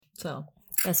So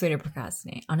best way to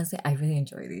procrastinate. Honestly, I really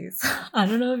enjoy these. I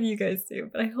don't know if you guys do,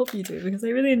 but I hope you do because I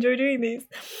really enjoy doing these.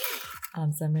 So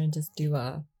I'm gonna just do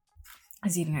I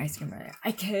was eating ice cream earlier.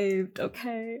 I caved.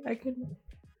 Okay, I couldn't.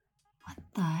 What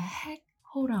the heck?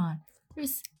 Hold on.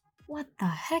 What the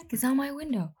heck is on my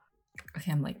window?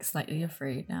 Okay, I'm like slightly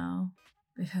afraid now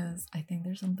because I think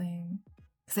there's something.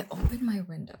 Because I opened my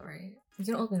window, right? You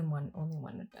can open only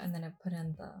one window, and then I put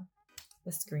in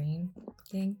the screen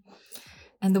thing,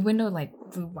 and the window like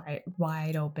flew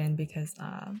wide open because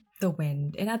the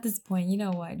wind. And at this point, you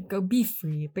know what? Go be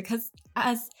free, because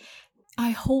as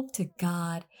I hope to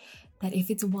God that if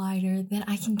it's wider, then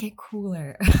I can get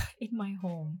cooler in my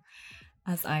home.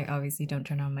 As I obviously don't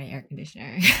turn on my air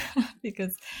conditioner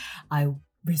because I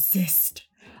resist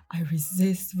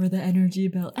for the energy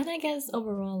bill. And I guess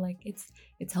overall, like it's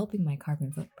helping my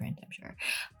carbon footprint, I'm sure.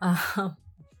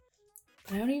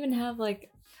 But I don't even have like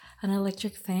an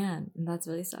electric fan, and that's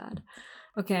really sad.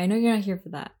 Okay, I know you're not here for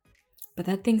that, but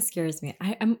that thing scares me.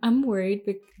 I'm worried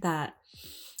that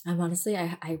I'm honestly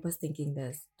I was thinking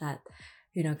this, that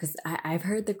because I've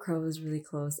heard the crow is really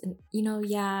close, and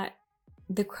yeah.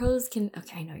 The crows can,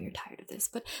 okay, I know you're tired of this,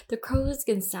 but the crows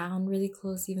can sound really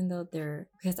close even though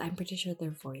because I'm pretty sure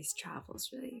their voice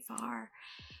travels really far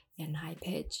and high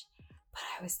pitch. But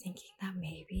I was thinking that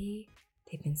maybe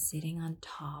they've been sitting on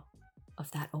top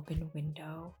of that open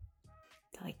window,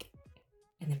 and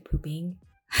then pooping.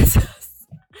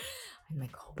 I'm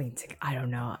like hoping to, I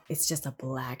don't know, it's just a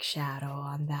black shadow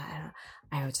on that.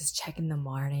 I will just check in the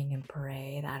morning and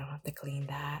pray that I don't have to clean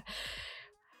that.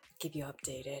 Keep you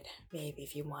updated maybe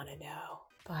if you want to know.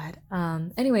 But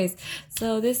anyways,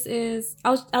 so this is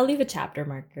I'll leave a chapter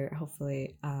marker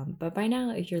hopefully, but by now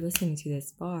if you're listening to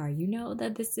this far, you know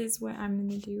that this is where I'm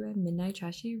gonna do a midnight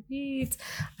trashy reads.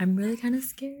 I'm really kind of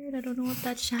scared. I don't know what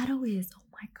that shadow is. Oh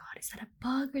my god, is that a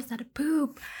bug or is that a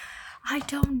poop? I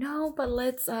don't know, but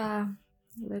let's do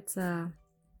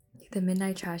the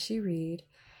midnight trashy read.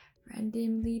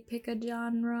 Randomly pick a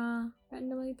genre,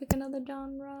 randomly pick another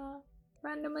genre,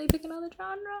 randomly pick another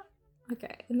genre.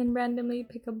 Okay, and then randomly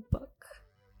pick a book.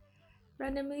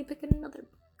 Randomly pick another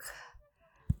book.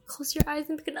 Close your eyes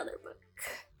and pick another book.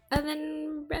 And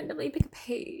then randomly pick a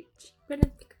page.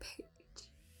 Randomly pick a page.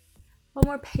 One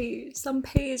more page. Some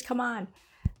page, come on.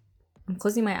 I'm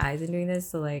closing my eyes and doing this,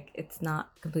 so like it's not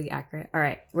completely accurate.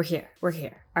 Alright, we're here.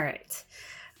 Alright.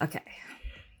 Okay.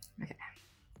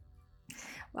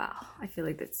 Wow, I feel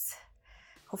like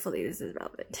hopefully this is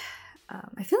relevant.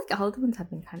 I feel like all of the ones have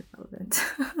been kind of relevant,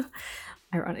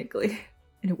 ironically,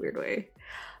 in a weird way.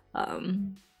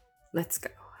 Let's go.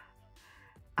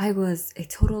 I was a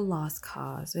total lost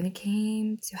cause when it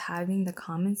came to having the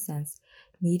common sense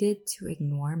needed to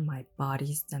ignore my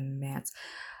body's demands.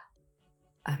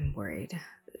 I'm worried.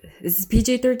 This is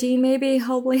PG-13 maybe,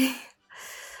 hopefully.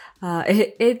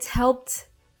 It helped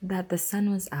that the sun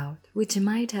was out, which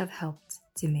might have helped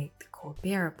to make the cold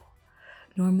bearable.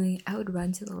 Normally, I would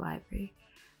run to the library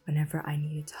whenever I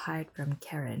needed to hide from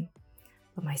Karen,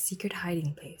 but my secret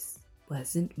hiding place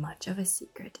wasn't much of a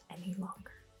secret any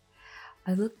longer.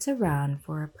 I looked around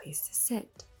for a place to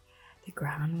sit. The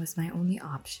ground was my only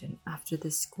option after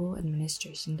the school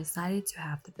administration decided to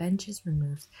have the benches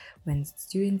removed when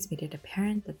students made it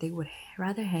apparent that they would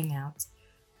rather hang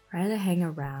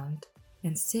around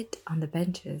and sit on the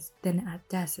benches than at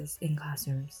desks in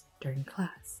classrooms during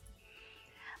class.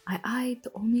 I eyed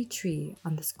the only tree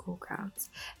on the school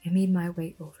grounds and made my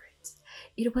way over it.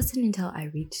 It wasn't until I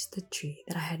reached the tree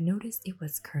that I had noticed it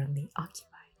was currently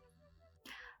occupied.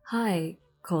 Hi,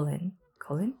 Collin.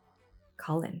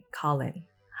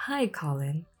 Hi,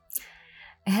 Collin.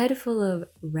 A head full of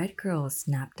red curls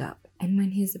snapped up, and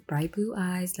when his bright blue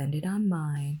eyes landed on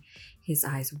mine, his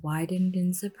eyes widened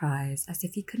in surprise as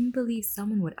if he couldn't believe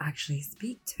someone would actually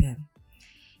speak to him.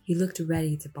 He looked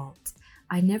ready to bolt.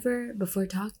 I never before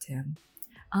talked to him.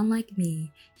 Unlike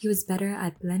me, he was better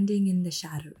at blending in the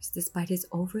shadows despite his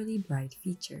overly bright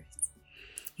features.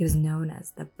 He was known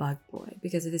as the Bug Boy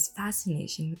because of his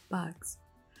fascination with bugs.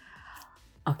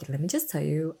 Okay, let me just tell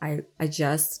you, I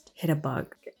just hit a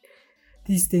bug.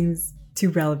 These things too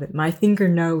relevant. My finger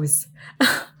knows.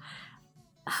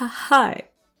 Hi.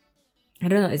 I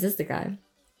don't know, is this the guy?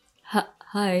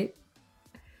 Hi.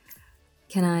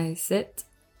 Can I sit?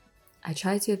 I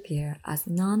tried to appear as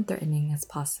non-threatening as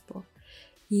possible.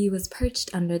 He was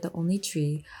perched under the only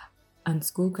tree on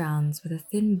school grounds with a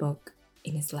thin book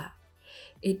in his lap.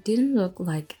 It didn't look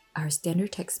like our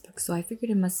standard textbook, so I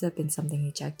figured it must have been something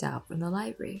he checked out from the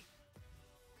library.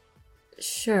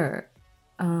 Sure,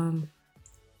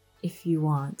 if you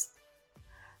want.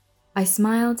 I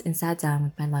smiled and sat down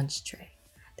with my lunch tray.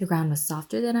 The ground was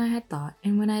softer than I had thought,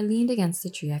 and when I leaned against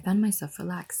the tree, I found myself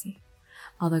relaxing.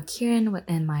 After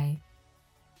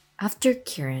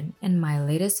Kieran and my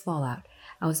latest fallout,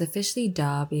 I was officially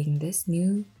dubbing this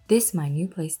my new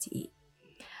place to eat.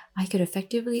 I could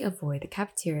effectively avoid the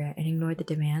cafeteria and ignore the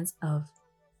demands of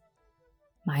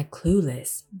my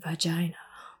clueless vagina.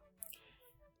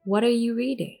 What are you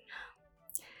reading?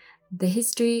 The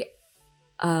history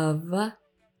of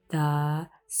the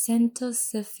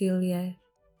Centocephalia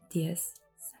dies.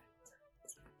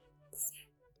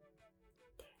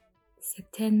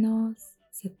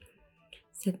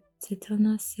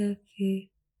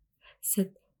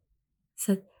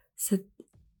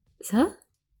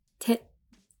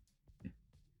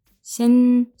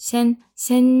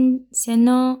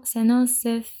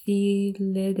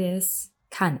 Xenocephalides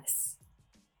canis.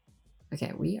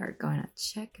 Okay, we are going to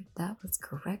check if that was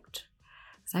correct,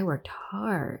 because I worked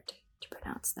hard to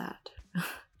pronounce that.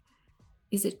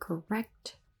 Is it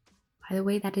correct? By the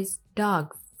way, that is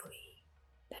dog flea.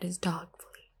 That is dog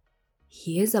flea.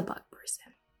 He is a bug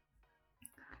person.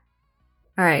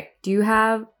 All right, do you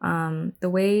have the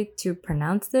way to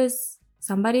pronounce this?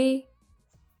 Somebody?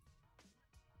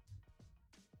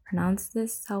 Pronounce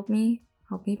this? Help me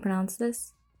pronounce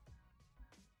this.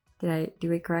 Did I do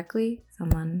it correctly?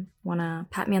 Someone wanna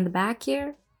pat me on the back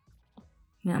here?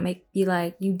 Be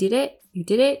like, you did it, you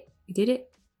did it, you did it.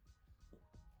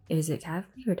 Is it cat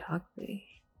flea or dog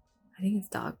flea? I think it's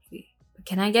dog flea. But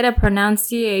can I get a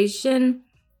pronunciation?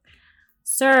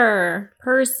 Sir,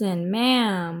 person,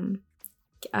 ma'am.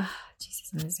 Jesus,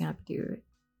 I'm just gonna have to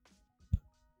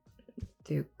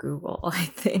do Google, I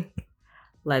think.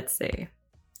 Let's see.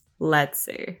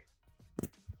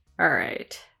 All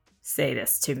right. Say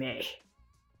this to me.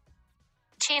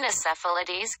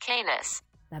 Xenocephalides canis.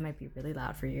 That might be really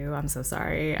loud for you. I'm so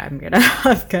sorry. I'm gonna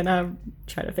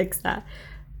try to fix that.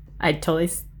 Did I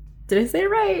say it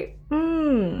right?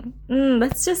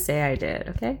 Let's just say I did,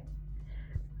 okay?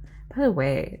 By the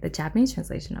way, the Japanese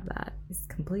translation of that is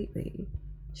completely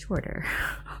shorter.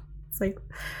 It's like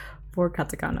 4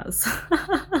 katakanas.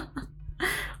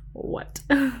 What?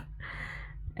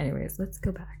 Anyways, let's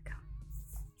go back.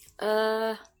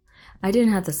 I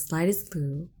didn't have the slightest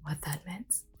clue what that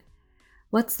meant.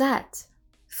 What's that?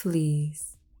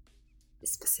 Fleas.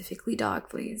 Specifically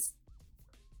dog fleas.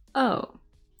 Oh.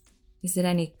 Is it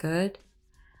any good?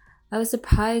 I was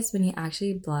surprised when he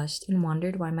actually blushed and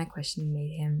wondered why my question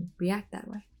made him react that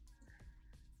way.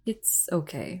 It's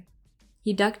okay.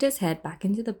 He ducked his head back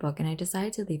into the book and I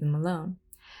decided to leave him alone.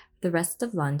 For the rest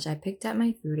of lunch, I picked at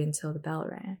my food until the bell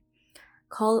rang.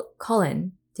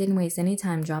 Collin didn't waste any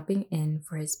time dropping in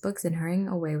for his books and hurrying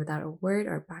away without a word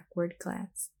or backward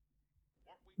glance.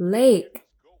 Lake,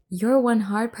 you're one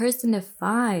hard person to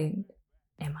find.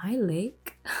 Am I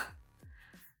Lake?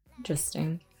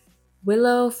 Interesting.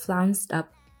 Willow flounced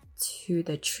up to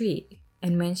the tree,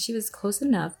 and when she was close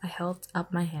enough, I held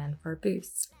up my hand for a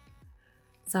boost.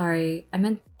 Sorry,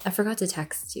 I forgot to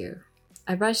text you.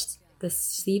 I brushed the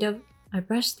seat of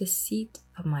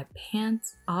my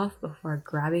pants off before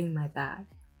grabbing my bag.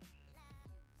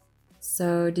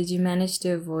 So, did you manage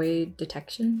to avoid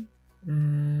detection?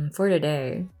 For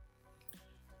today.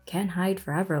 Can't hide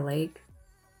forever, Lake.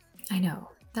 I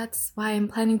know. That's why I'm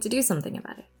planning to do something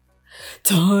about it.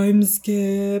 Time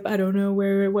skip. I don't know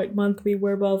what month we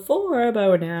were before,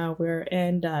 but now we're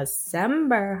in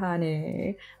December,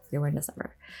 honey. Okay, we're in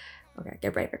December. Okay,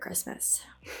 get ready for Christmas.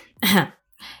 It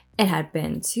had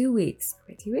been 2 weeks.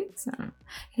 Wait, 2 weeks? No.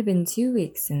 It had been 2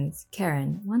 weeks since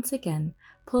Karen, once again,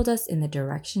 pulled us in the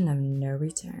direction of no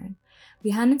return.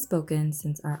 We hadn't spoken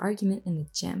since our argument in the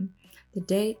gym.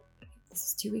 This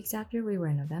is 2 weeks after we were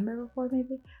in November before,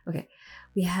 maybe? Okay.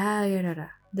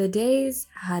 The days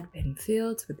had been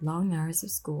filled with long hours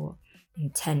of school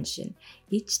and tension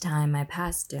each time I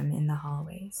passed him in the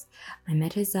hallways. I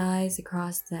met his eyes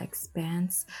across the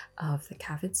expanse of the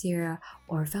cafeteria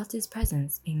or felt his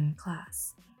presence in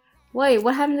class. Wait,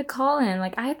 what happened to Collin?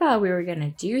 I thought we were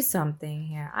gonna do something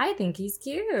here. I think he's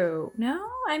cute. No?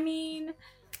 I mean,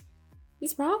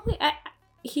 he's probably...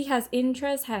 he has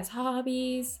interests, has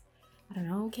hobbies. I don't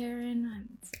know, Karen,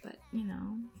 but,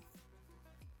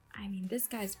 I mean, this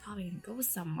guy's probably gonna go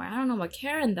somewhere. I don't know about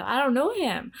Karen, though. I don't know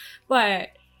him.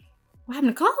 But what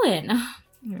happened to Collin?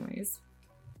 Anyways.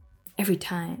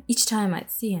 Each time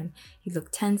I'd see him, he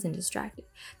looked tense and distracted.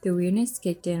 The weirdness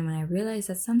kicked in when I realized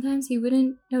that sometimes he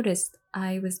wouldn't notice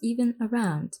I was even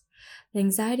around. The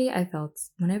anxiety I felt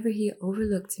whenever he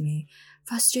overlooked me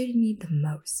frustrated me the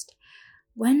most.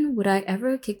 When would I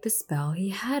ever kick the spell he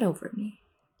had over me?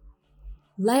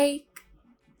 Lake!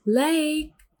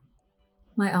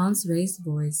 My aunt's raised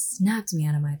voice snapped me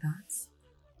out of my thoughts.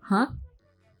 Huh?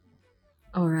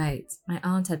 All right, my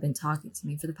aunt had been talking to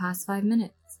me for the past 5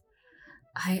 minutes.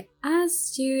 I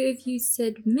asked you if you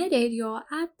submitted your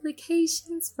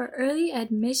applications for early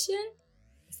admission.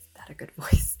 Is that a good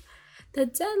voice? The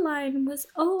deadline was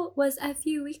a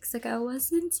few weeks ago,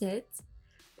 wasn't it?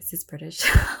 Is this British?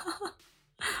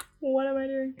 What am I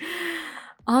doing?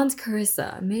 Aunt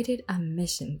Carissa made it a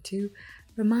mission to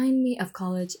remind me of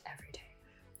college every day.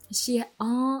 She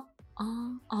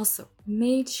also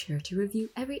made sure to review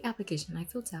every application I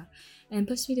filled out and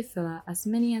pushed me to fill out as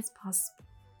many as possible.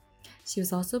 She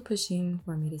was also pushing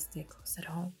for me to stay close at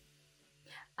home.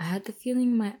 I had the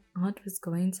feeling my aunt was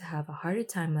going to have a harder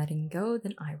time letting go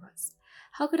than I was.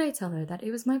 How could I tell her that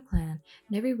it was my plan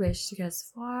and every wish to get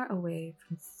as far away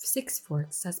from Six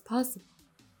Forks as possible?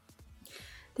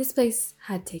 This place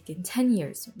had taken 10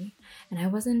 years from me, and I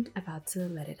wasn't about to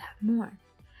let it have more.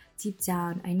 Deep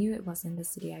down, I knew it wasn't the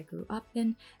city I grew up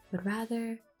in, but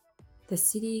rather who the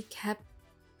city kept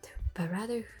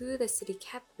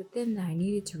within that I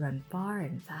needed to run far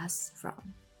and fast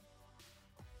from.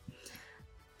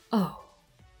 Oh,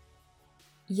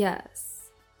 yes,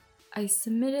 I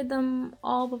submitted them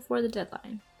all before the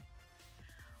deadline.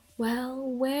 Well,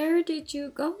 where did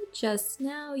you go just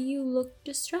now? You look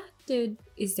distracted.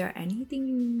 Is there anything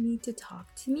you need to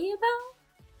talk to me about?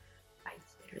 I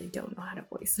literally don't know how to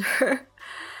voice her.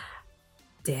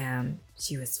 Damn,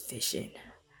 she was fishing.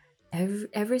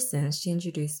 Ever since she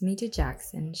introduced me to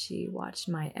Jackson, she watched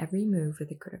my every move with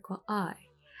a critical eye.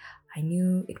 I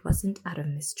knew it wasn't out of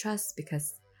mistrust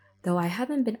because, though I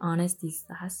haven't been honest these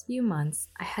last few months,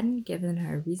 I hadn't given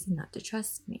her a reason not to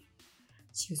trust me.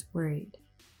 She was worried.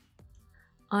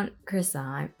 Aunt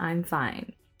Carissa, I'm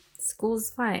fine.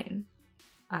 School's fine,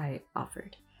 I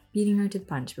offered, beating her to the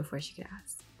punch before she could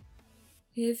ask.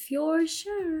 If you're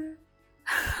sure.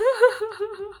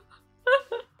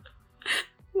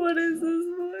 What is this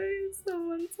voice?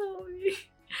 Someone tell me.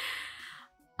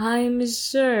 I'm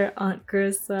sure, Aunt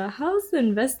Carissa. How's the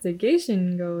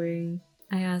investigation going?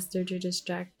 I asked her to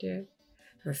distract her.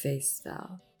 Her face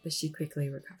fell, but she quickly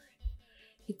recovered.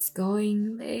 It's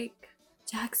going like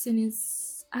Jackson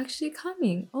is actually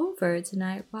coming over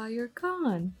tonight while you're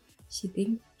gone. He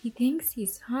thinks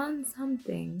he's found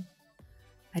something.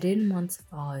 I didn't want to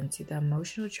fall into the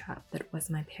emotional trap that was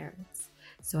my parents,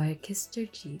 so I kissed her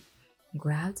cheek,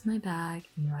 grabbed my bag,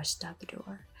 and rushed out the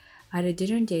door. I had a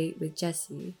dinner date with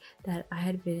Jesse that I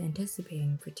had been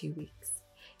anticipating for 2 weeks.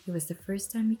 It was the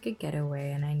first time we could get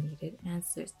away, and I needed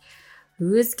answers.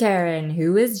 Who is Karen?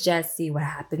 Who is Jesse? What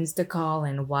happens to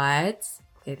Collin? What?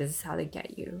 Okay, this is how they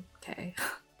get you. Okay.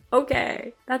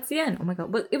 Okay, that's the end. Oh my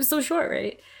god, but it was so short,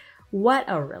 right? What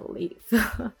a relief.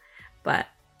 But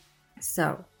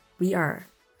so we're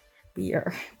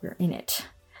in it.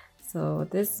 So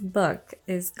this book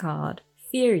is called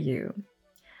Fear You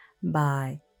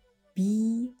by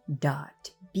B.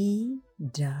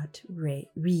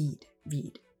 Reed.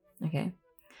 Okay.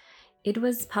 It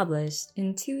was published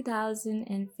in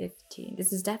 2015.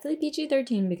 This is definitely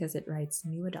PG-13 because it writes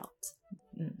new adult.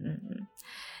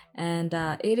 And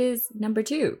it is number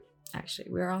 2. Actually,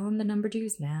 we're all on the number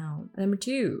 2s now. Number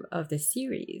 2 of the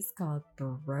series called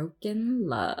Broken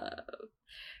Love.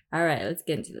 All right, let's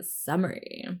get into the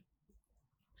summary.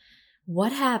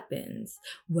 What happens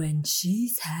when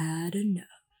she's had enough?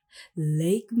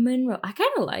 Lake Monroe. I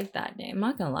kind of like that name, I'm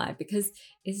not gonna lie, because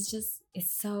it's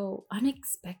so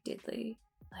unexpectedly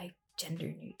like gender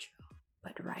neutral,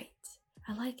 but right.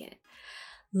 I like it.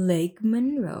 Lake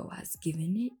Monroe has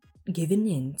given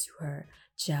in to her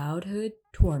childhood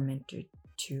tormentor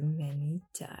too many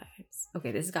times.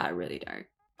 Okay, this got really dark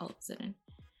all of a sudden.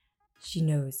 She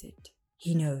knows it.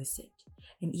 He knows it.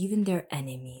 And even their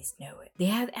enemies know it. They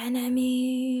have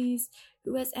enemies.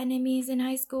 Who has enemies in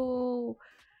high school?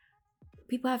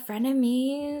 People have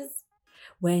frenemies.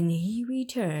 When he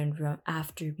returned from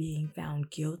after being found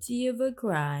guilty of a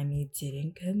crime he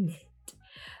didn't commit,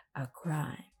 a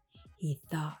crime he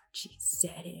thought she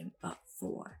set him up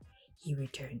for, he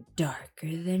returned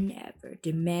darker than ever,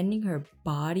 demanding her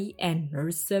body and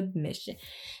her submission.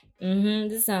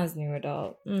 This sounds new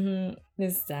adult.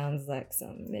 This sounds like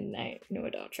some midnight new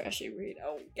adult trashy read.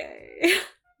 Okay.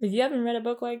 If you haven't read a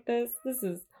book like this, this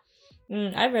is...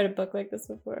 I've read a book like this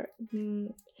before.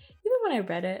 Even when I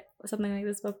read it, something like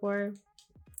this before,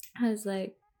 I was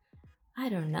like, I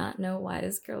do not know why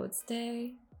this girl would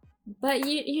stay. But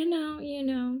you know.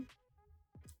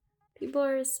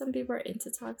 Some people are into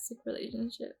toxic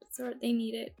relationships, or they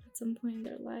need it at some point in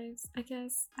their lives, I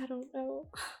guess. I don't know.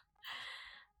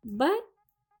 But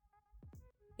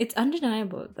it's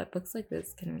undeniable that books like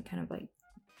this can kind of like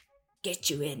get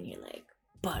you in. You're like,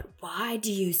 but why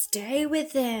do you stay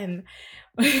with him?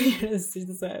 That's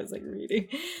why I was like reading.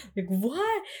 Like,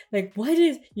 what? Like, why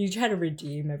did you try to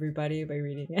redeem everybody by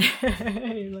reading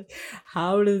it? You're like,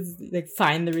 how does, like,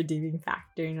 find the redeeming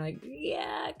factor? And you're like,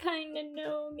 yeah, kind of,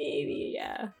 no, maybe,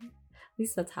 yeah. At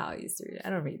least that's how I used to read it. I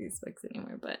don't read these books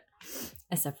anymore, but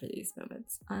except for these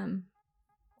moments.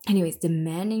 Anyways,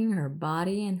 demanding her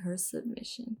body and her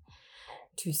submission.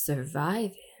 To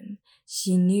survive him,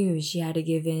 she knew she had to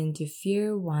give in to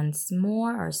fear once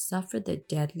more or suffer the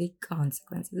deadly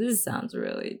consequences. This sounds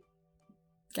really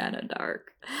kind of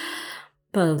dark.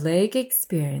 But Lake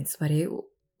experienced what it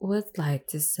was like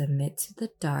to submit to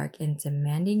the dark and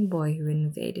demanding boy who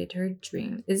invaded her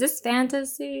dream. Is this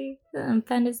fantasy? There's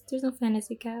no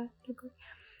fantasy category.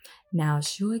 Now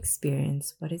she'll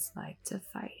experience what it's like to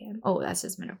fight him. Oh, that's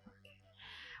just metaphor.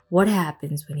 What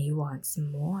happens when he wants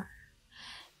more?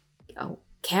 Oh,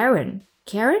 Kieran.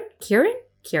 I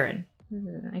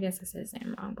guess I said his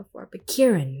name wrong before, but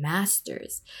Kieran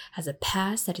Masters has a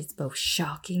past that is both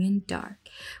shocking and dark.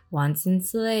 Once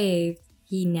enslaved,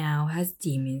 he now has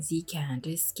demons he can't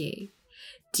escape.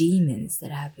 Demons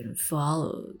that have been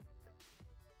followed.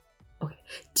 Okay,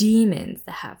 demons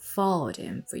that have followed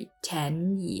him for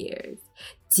 10 years.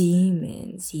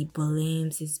 Demons he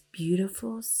blames his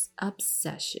beautiful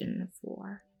obsession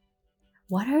for.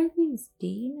 What are these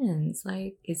demons?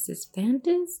 Like, is this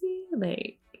fantasy?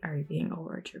 Like, are you being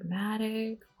over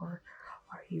dramatic? Or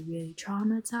are you really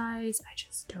traumatized? I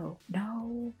just don't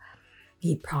know.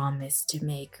 He promised to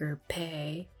make her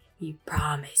pay. He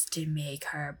promised to make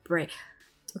her break.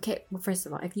 Okay, well, first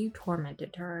of all, if you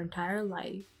tormented her entire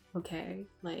life, okay,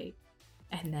 like,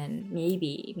 and then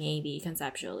maybe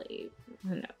conceptually,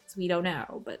 who knows? We don't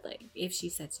know, but like, if she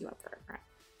sets you up for a crime,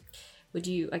 would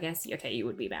you, I guess, okay, you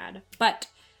would be mad. But,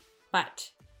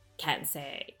 can't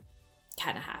say,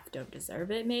 kind of half don't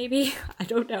deserve it, maybe? I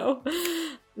don't know.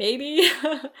 Maybe.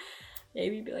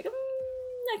 Maybe be like,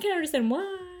 I can't understand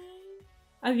why.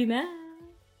 I'd be mad.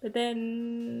 But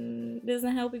then, it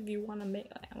doesn't help if you want to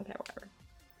make, like, okay, whatever.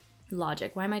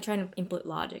 Logic. Why am I trying to input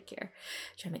logic here?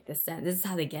 Trying to make this sense. This is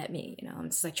how they get me, you know. I'm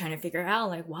just like trying to figure out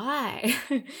like why.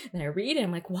 Then I read it,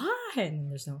 I'm like, why?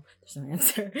 And there's no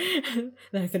answer. Then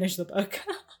I finish the book.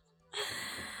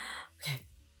 Okay.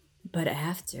 But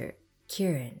after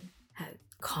Kieran had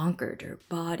conquered her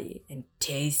body and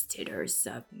tasted her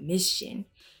submission,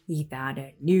 he found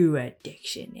a new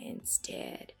addiction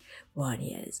instead. One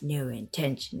he has no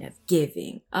intention of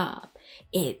giving up.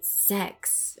 It's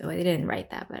sex. Oh, they didn't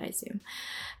write that, but I assume.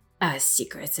 As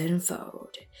secrets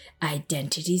unfold,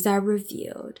 identities are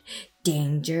revealed,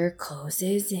 danger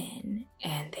closes in,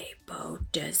 and they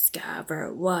both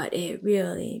discover what it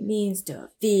really means to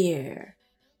fear. ...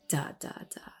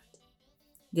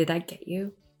 Did that get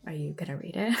you? Are you gonna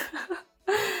read it?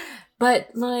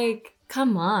 But, like,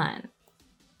 come on.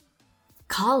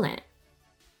 Collin.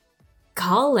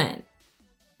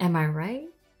 Am I right?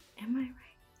 Am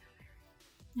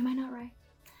I not right?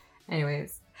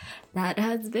 Anyways, that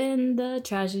has been the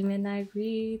Trashy Midnight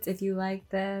Reads. If you like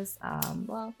this,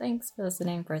 well, thanks for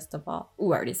listening, first of all.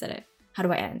 Ooh, I already said it. How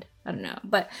do I end? I don't know.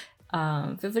 But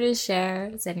feel free to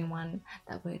share to anyone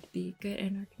that would be good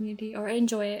in our community or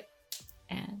enjoy it.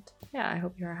 And yeah, I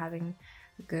hope you're having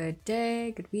a good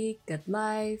day, good week, good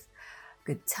life,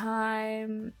 good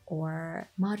time, or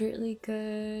moderately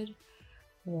good,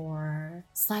 or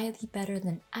slightly better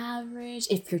than average.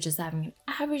 If you're just having an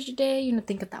average day, you know,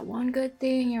 think of that one good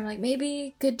thing. You're like,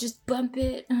 maybe could just bump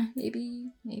it.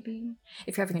 Maybe.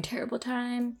 If you're having a terrible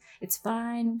time, it's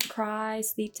fine. Cry,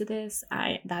 sleep to this.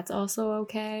 That's also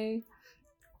okay.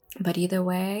 But either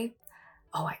way,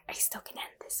 I still can end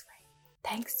this way.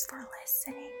 Thanks for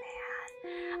listening,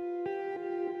 man.